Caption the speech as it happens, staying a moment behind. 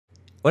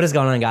What is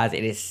going on, guys?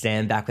 It is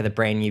Sam back with a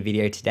brand new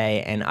video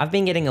today, and I've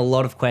been getting a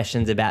lot of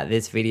questions about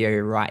this video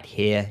right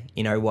here.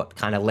 You know, what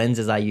kind of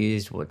lenses I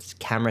used, what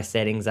camera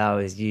settings I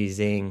was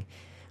using,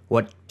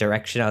 what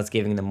direction I was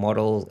giving the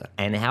model,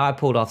 and how I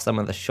pulled off some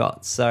of the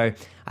shots. So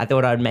I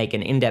thought I'd make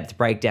an in-depth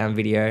breakdown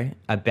video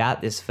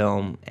about this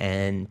film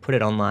and put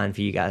it online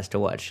for you guys to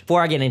watch.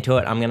 Before I get into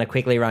it, I'm going to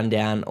quickly run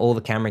down all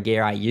the camera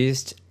gear I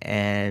used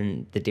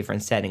and the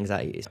different settings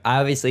I used. I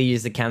obviously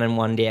used the Canon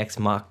 1DX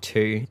Mark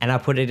II, and I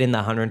put it in the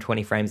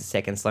 120 frames a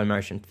second slow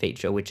motion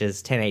feature, which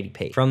is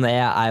 1080p. From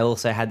there, I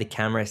also had the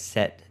camera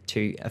set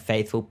to a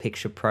faithful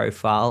picture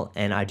profile,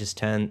 and I just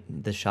turned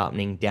the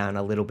sharpening down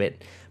a little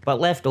bit, but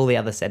left all the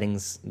other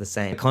settings the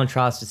same. The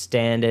contrast was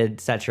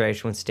standard,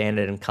 saturation was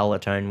standard, and color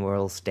tone were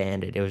all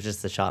standard. It was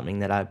just the sharpening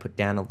that I put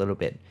down a little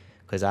bit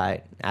because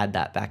I add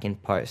that back in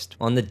post.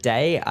 On the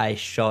day, I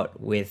shot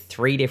with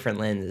 3 different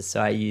lenses. So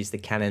I used the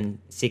Canon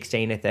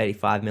 16 to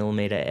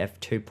 35mm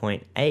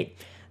f2.8, I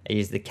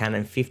used the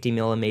Canon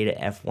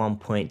 50mm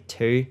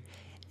f1.2,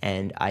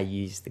 and I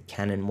used the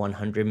Canon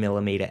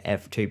 100mm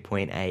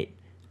f2.8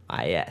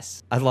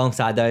 IS.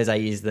 Alongside those, I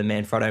used the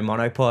Manfrotto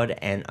monopod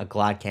and a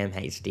Glidecam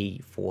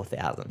HD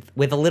 4000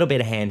 with a little bit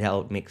of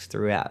handheld mixed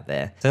throughout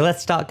there. So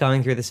let's start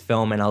going through this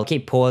film, and I'll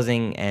keep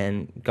pausing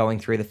and going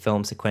through the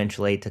film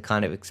sequentially to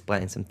kind of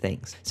explain some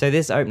things. So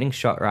this opening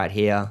shot right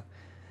here.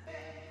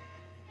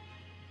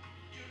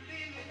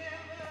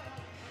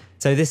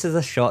 So this is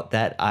a shot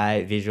that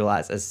I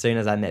visualized as soon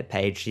as I met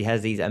Paige. She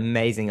has these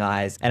amazing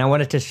eyes, and I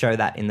wanted to show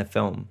that in the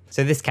film.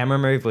 So this camera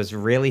move was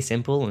really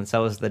simple, and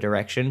so was the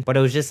direction, but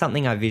it was just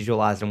something I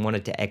visualized and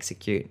wanted to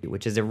execute,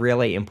 which is a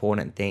really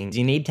important thing.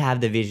 You need to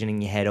have the vision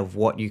in your head of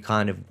what you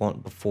kind of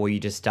want before you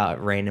just start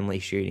randomly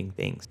shooting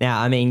things.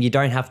 Now, I mean, you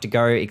don't have to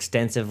go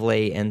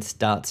extensively and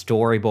start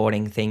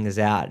storyboarding things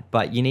out,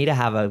 but you need to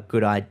have a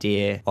good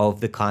idea of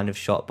the kind of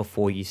shot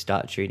before you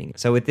start shooting.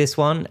 So with this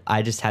one,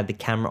 I just had the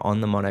camera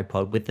on the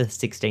monopod with the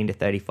 16 to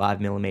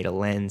 35mm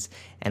lens,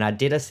 and I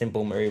did a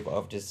simple move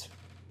of just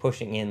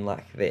pushing in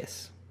like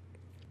this.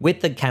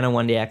 With the Canon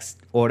 1DX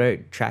auto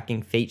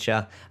tracking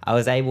feature, I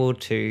was able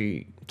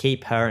to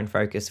keep her in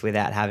focus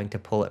without having to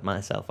pull it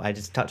myself. I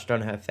just touched on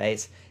her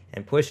face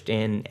and pushed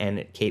in, and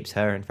it keeps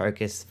her in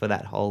focus for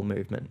that whole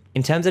movement.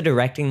 In terms of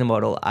directing the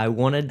model, I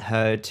wanted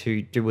her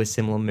to do a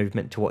similar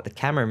movement to what the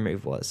camera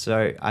move was.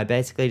 So I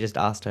basically just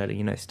asked her to,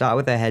 you know, start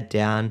with her head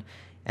down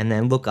and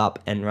then look up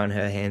and run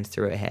her hands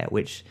through her hair,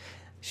 which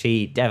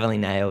she definitely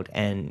nailed,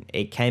 and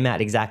it came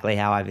out exactly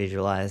how I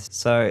visualized.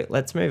 So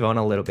let's move on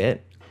a little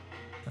bit.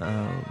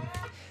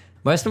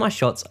 Most of my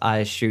shots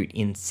I shoot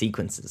in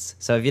sequences.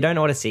 So if you don't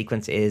know what a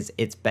sequence is,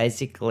 it's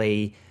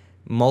basically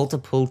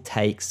multiple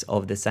takes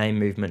of the same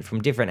movement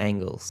from different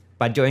angles.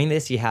 By doing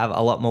this, you have a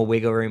lot more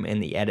wiggle room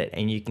in the edit,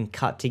 and you can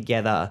cut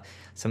together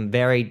some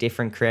very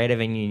different creative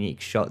and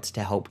unique shots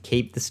to help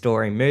keep the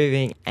story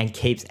moving and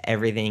keeps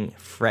everything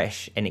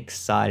fresh and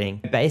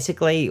exciting.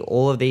 Basically,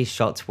 all of these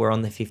shots were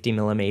on the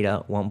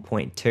 50mm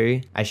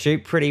 1.2. I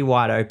shoot pretty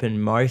wide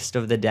open most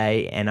of the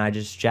day, and I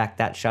just jack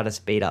that shutter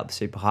speed up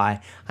super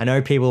high. I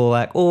know people are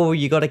like, oh,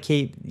 you gotta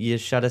keep your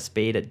shutter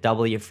speed at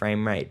double your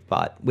frame rate,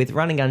 but with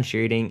run and gun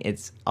shooting,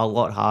 it's a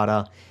lot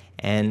harder.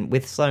 And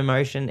with slow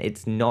motion,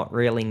 it's not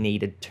really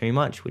needed too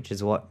much, which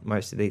is what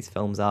most of these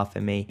films are for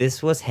me.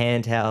 This was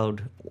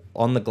handheld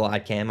on the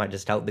Glidecam. I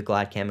just held the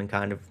Glidecam and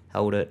kind of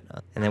held it.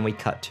 And then we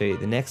cut to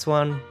the next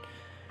one,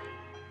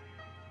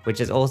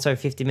 which is also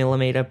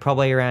 50mm,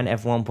 probably around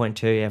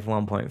f1.2,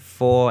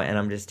 f1.4. And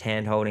I'm just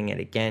hand holding it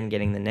again,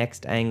 getting the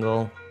next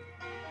angle.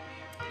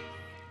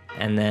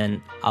 And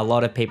then a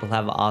lot of people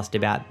have asked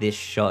about this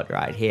shot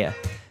right here.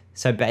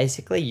 So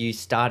basically, you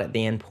start at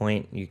the end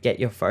point, you get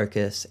your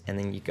focus, and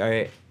then you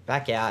go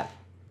back out,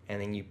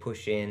 and then you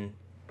push in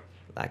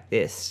like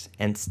this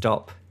and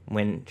stop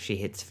when she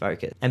hits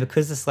focus. And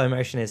because the slow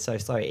motion is so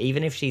slow,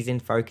 even if she's in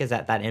focus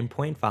at that end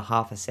point for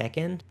half a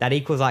second, that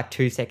equals like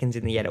 2 seconds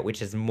in the edit,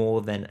 which is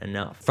more than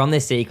enough. From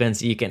this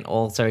sequence, you can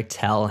also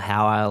tell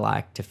how I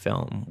like to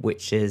film,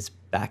 which is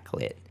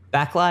backlit.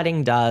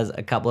 Backlighting does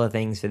a couple of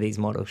things for these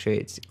model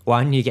shoots.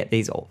 One, you get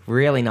these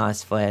really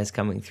nice flares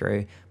coming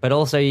through, but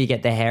also you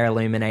get the hair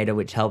illuminator,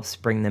 which helps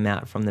bring them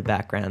out from the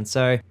background.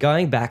 So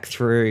going back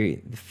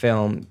through the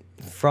film,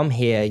 from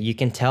here, you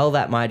can tell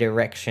that my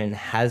direction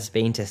has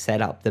been to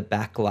set up the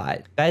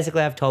backlight.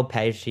 Basically, I've told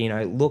Paige to, you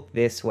know, look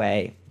this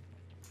way,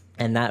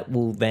 and that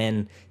will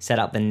then set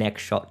up the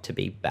next shot to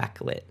be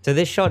backlit. So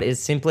this shot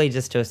is simply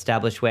just to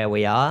establish where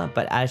we are,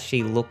 but as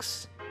she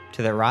looks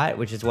to the right,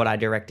 which is what I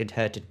directed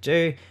her to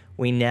do,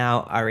 we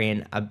now are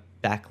in a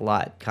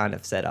backlight kind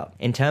of setup.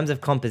 In terms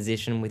of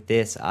composition with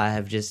this, I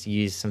have just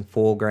used some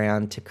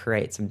foreground to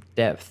create some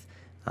depth.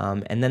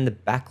 And then the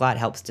backlight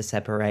helps to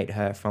separate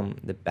her from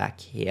the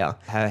back here.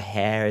 Her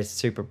hair is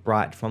super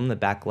bright from the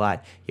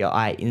backlight. Your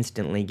eye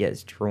instantly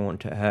gets drawn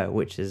to her,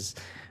 which is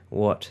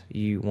what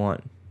you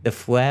want. The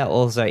flare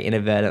also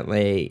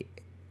inadvertently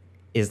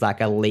is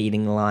like a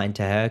leading line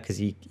to her, because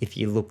if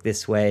you look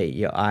this way,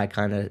 your eye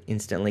kind of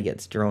instantly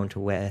gets drawn to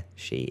where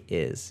she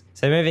is.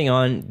 So moving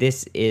on,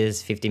 this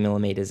is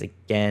 50mm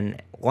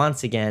again.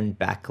 Once again,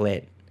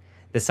 backlit.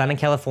 The sun in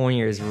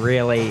California is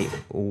really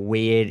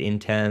weird in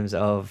terms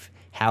of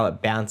how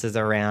it bounces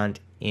around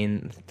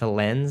in the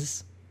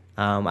lens.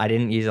 I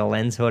didn't use a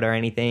lens hood or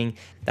anything.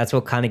 That's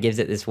what kind of gives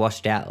it this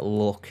washed out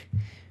look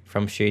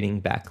from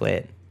shooting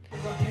backlit.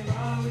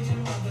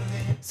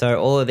 So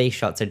all of these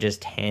shots are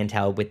just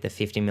handheld with the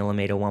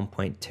 50mm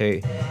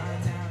 1.2.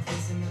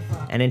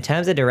 And in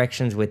terms of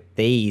directions with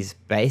these,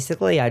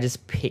 basically I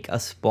just pick a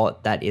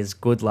spot that is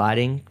good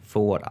lighting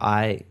for what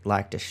I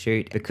like to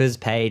shoot. Because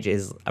Paige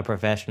is a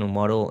professional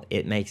model,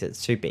 it makes it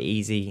super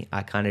easy.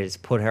 I kind of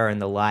just put her in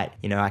the light.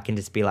 You know, I can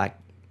just be like,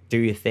 do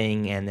your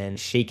thing, and then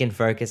she can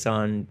focus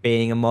on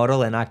being a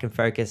model and I can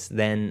focus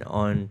then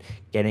on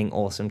getting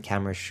awesome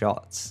camera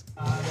shots.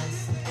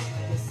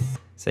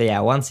 So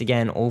yeah, once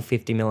again, all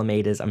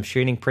 50mm. I'm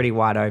shooting pretty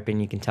wide open.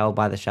 You can tell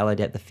by the shallow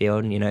depth of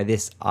field. You know,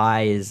 this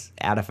eye is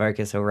out of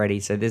focus already.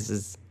 So this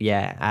is,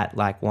 yeah, at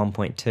like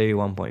 1.2,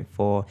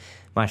 1.4.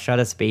 My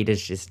shutter speed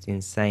is just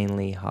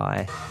insanely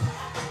high.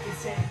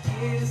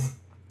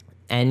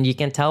 And you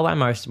can tell by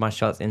most of my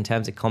shots in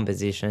terms of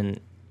composition,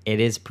 it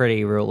is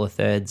pretty rule of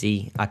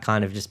thirdsy. I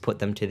kind of just put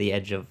them to the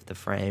edge of the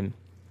frame.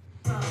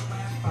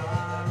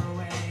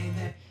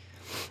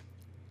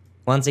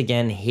 Once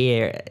again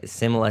here,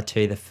 similar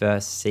to the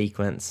first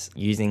sequence,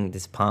 using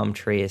this palm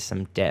tree as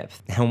some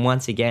depth. And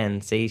once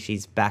again, see,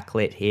 she's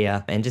backlit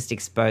here and just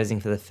exposing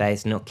for the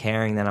face, not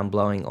caring that I'm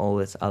blowing all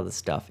this other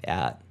stuff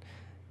out.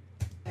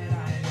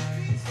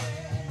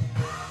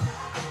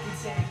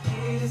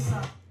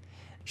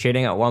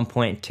 Shooting at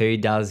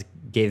 1.2 does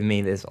give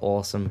me this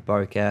awesome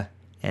bokeh,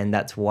 and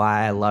that's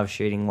why I love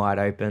shooting wide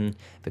open,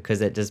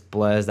 because it just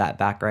blurs that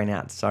background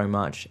out so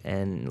much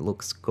and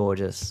looks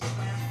gorgeous.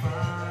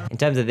 In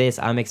terms of this,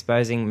 I'm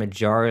exposing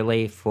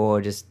majorly for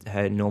just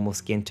her normal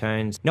skin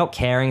tones, not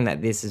caring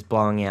that this is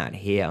blowing out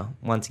here.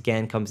 Once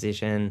again,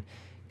 composition,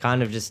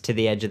 kind of just to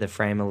the edge of the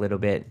frame a little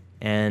bit.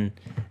 And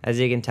as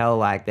you can tell,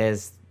 like,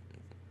 there's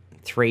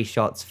 3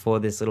 shots for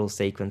this little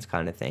sequence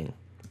kind of thing.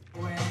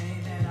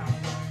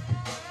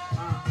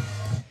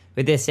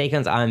 With this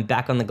sequence, I'm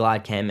back on the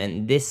glide cam,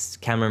 and this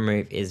camera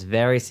move is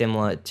very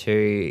similar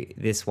to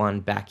this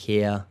one back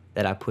here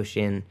that I push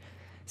in.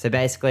 So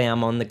basically,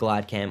 I'm on the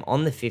glide cam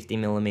on the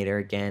 50mm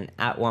again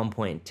at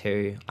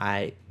 1.2.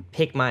 I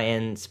pick my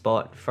end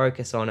spot,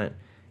 focus on it,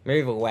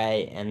 move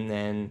away, and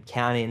then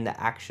count in the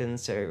action.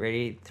 So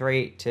ready,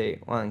 3, 2,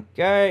 1,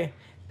 go.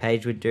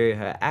 Paige would do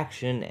her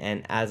action,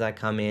 and as I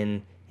come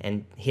in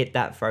and hit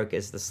that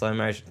focus, the slow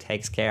motion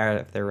takes care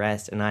of the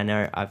rest, and I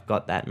know I've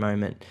got that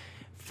moment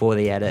for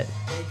the edit.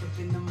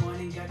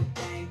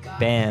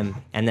 Bam.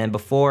 And then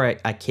before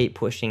I keep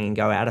pushing and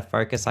go out of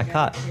focus, I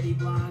cut.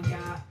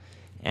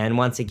 And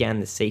once again,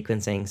 the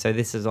sequencing. So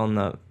this is on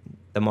the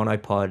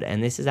monopod,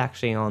 and this is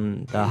actually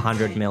on the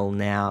 100mm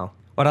now.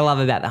 What I love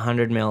about the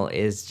 100mm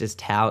is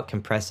just how it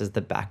compresses the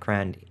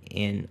background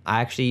in.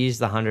 I actually use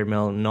the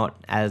 100mm not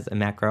as a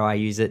macro. I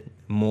use it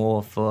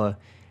more for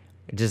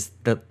just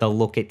the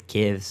look it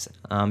gives.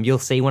 You'll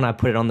see when I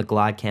put it on the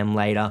glide cam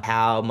later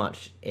how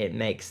much it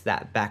makes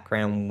that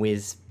background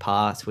whiz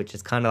past, which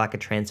is kind of like a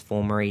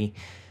transformery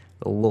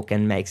look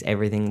and makes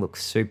everything look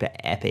super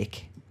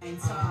epic.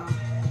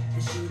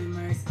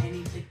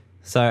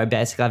 So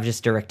basically I've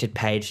just directed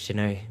Paige to, you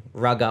know,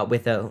 rug up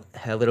with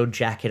her little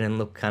jacket and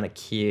look kind of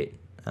cute.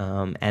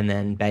 And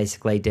then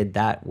basically did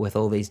that with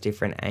all these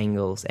different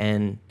angles.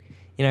 And,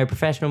 you know,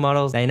 professional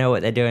models, they know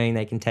what they're doing.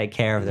 They can take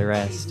care of the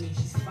rest.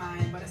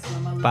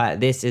 But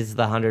this is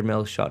the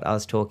 100mm shot I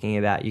was talking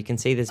about. You can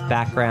see this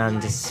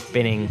background just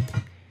spinning,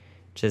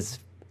 which is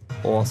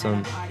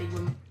awesome.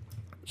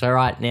 So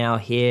right now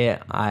here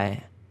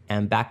I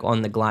am back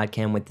on the glide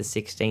cam with the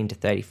 16 to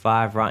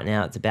 35. Right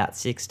now it's about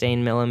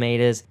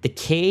 16mm. The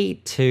key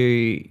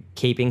to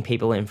keeping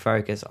people in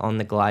focus on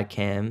the glide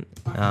cam,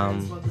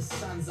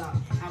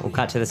 we'll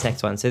cut to the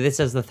next one. So this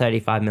is the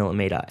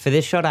 35mm. For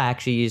this shot I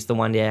actually used the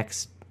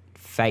 1DX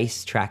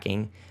face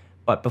tracking.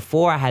 But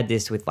before I had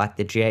this with like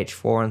the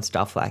GH4 and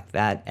stuff like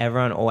that,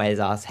 everyone always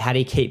asks, how do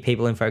you keep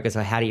people in focus,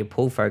 or how do you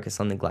pull focus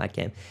on the glide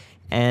cam?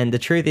 And the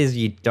truth is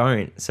you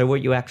don't. So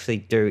what you actually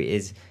do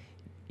is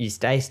you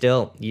stay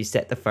still, you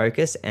set the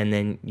focus, and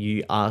then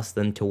you ask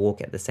them to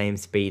walk at the same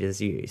speed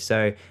as you.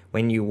 So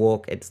when you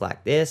walk, it's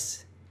like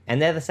this, and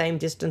they're the same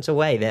distance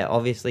away. They're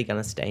obviously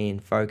going to stay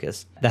in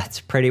focus. That's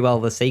pretty well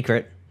the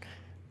secret.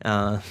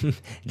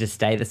 Just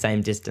stay the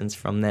same distance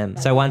from them.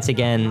 So once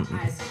again,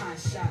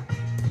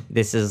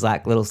 this is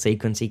like little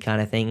sequency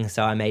kind of thing.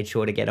 So I made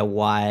sure to get a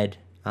wide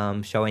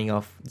showing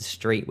off the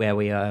street where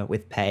we are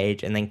with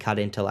Paige, and then cut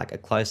into like a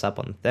close up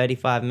on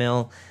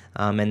 35mm,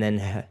 and then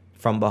her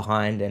from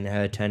behind and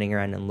her turning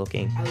around and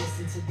looking.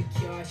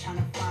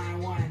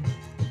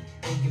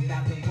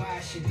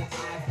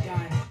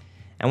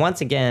 And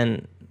once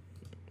again,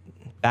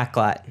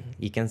 Backlight,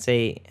 you can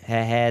see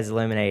her hair's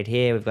illuminated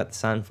here. We've got the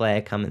sun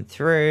flare coming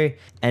through.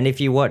 And if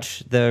you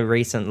watch the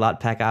recent LUT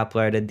pack I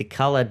uploaded, the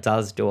color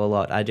does do a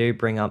lot. I do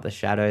bring up the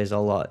shadows a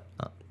lot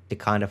to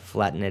kind of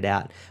flatten it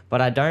out.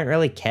 But I don't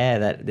really care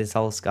that this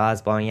whole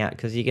sky's blowing out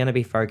because you're going to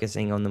be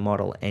focusing on the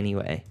model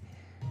anyway.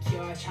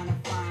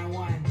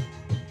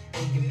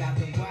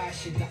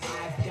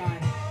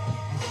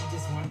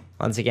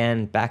 Once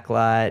again,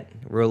 backlight,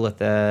 rule of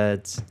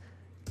thirds.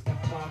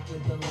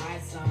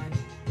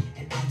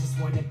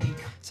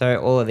 So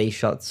all of these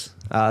shots,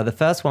 the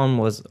first one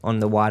was on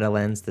the wider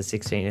lens, the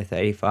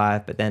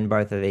 16-35, but then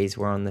both of these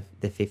were on the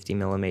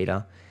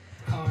 50mm.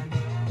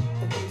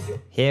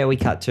 Here we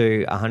cut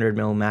to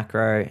 100mm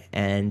macro,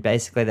 and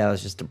basically there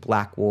was just a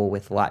black wall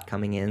with light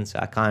coming in, so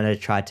I kind of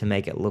tried to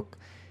make it look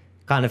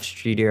kind of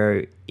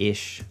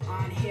studio-ish.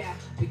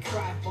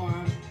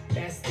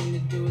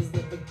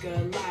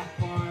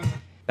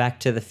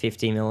 Back to the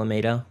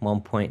 50mm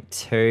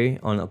 1.2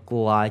 on a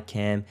glide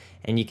cam,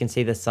 and you can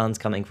see the sun's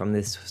coming from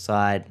this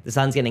side. The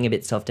sun's getting a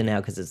bit softer now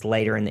because it's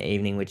later in the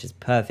evening, which is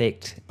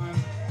perfect.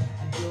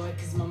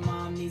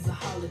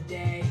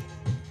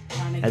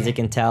 As you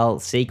can tell,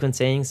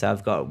 sequencing, so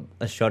I've got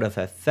a shot of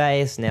her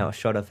face, now a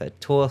shot of her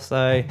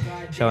torso,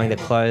 showing the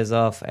clothes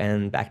off,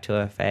 and back to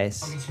her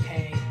face.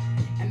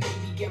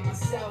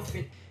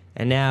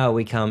 And now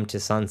we come to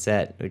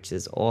sunset, which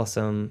is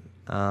awesome.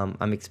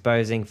 I'm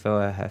exposing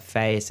for her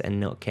face and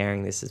not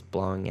caring this is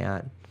blowing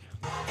out.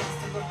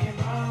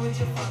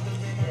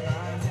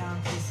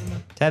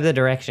 To have the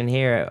direction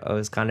here, I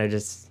was kind of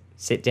just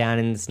sit down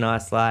in this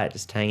nice light,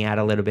 just hang out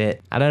a little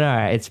bit. I don't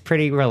know, it's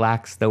pretty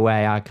relaxed the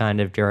way I kind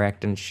of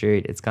direct and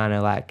shoot. It's kind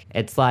of like,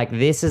 it's like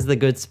this is the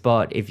good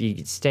spot. If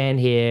you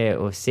stand here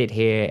or sit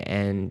here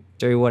and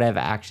do whatever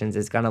actions,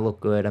 it's gonna look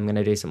good. I'm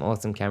gonna do some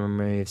awesome camera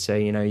moves. So,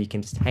 you know, you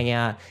can just hang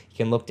out, you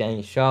can look down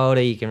your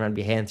shoulder, you can run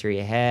your hand through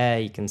your hair,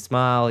 you can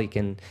smile, you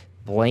can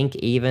blink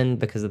even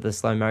because of the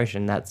slow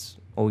motion. That's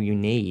all you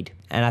need.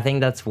 And I think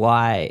that's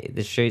why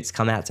the shoots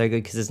come out so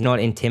good, because it's not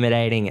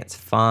intimidating, it's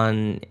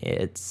fun,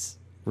 it's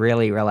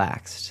really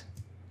relaxed.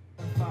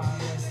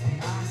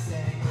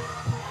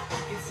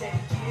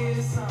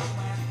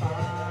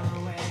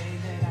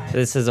 So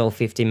this is all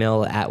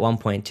 50mm at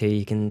 1.2,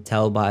 you can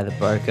tell by the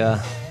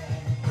bokeh.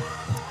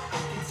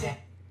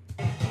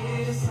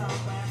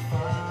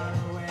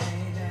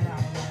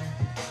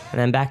 And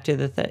then back to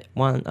the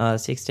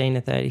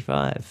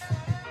 16-35.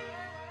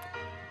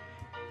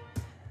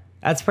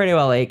 That's pretty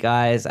well it,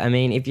 guys. I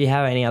mean, if you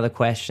have any other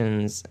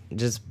questions,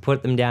 just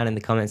put them down in the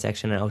comment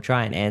section and I'll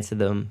try and answer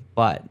them.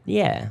 But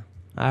yeah,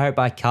 I hope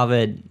I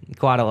covered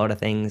quite a lot of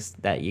things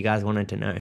that you guys wanted to know.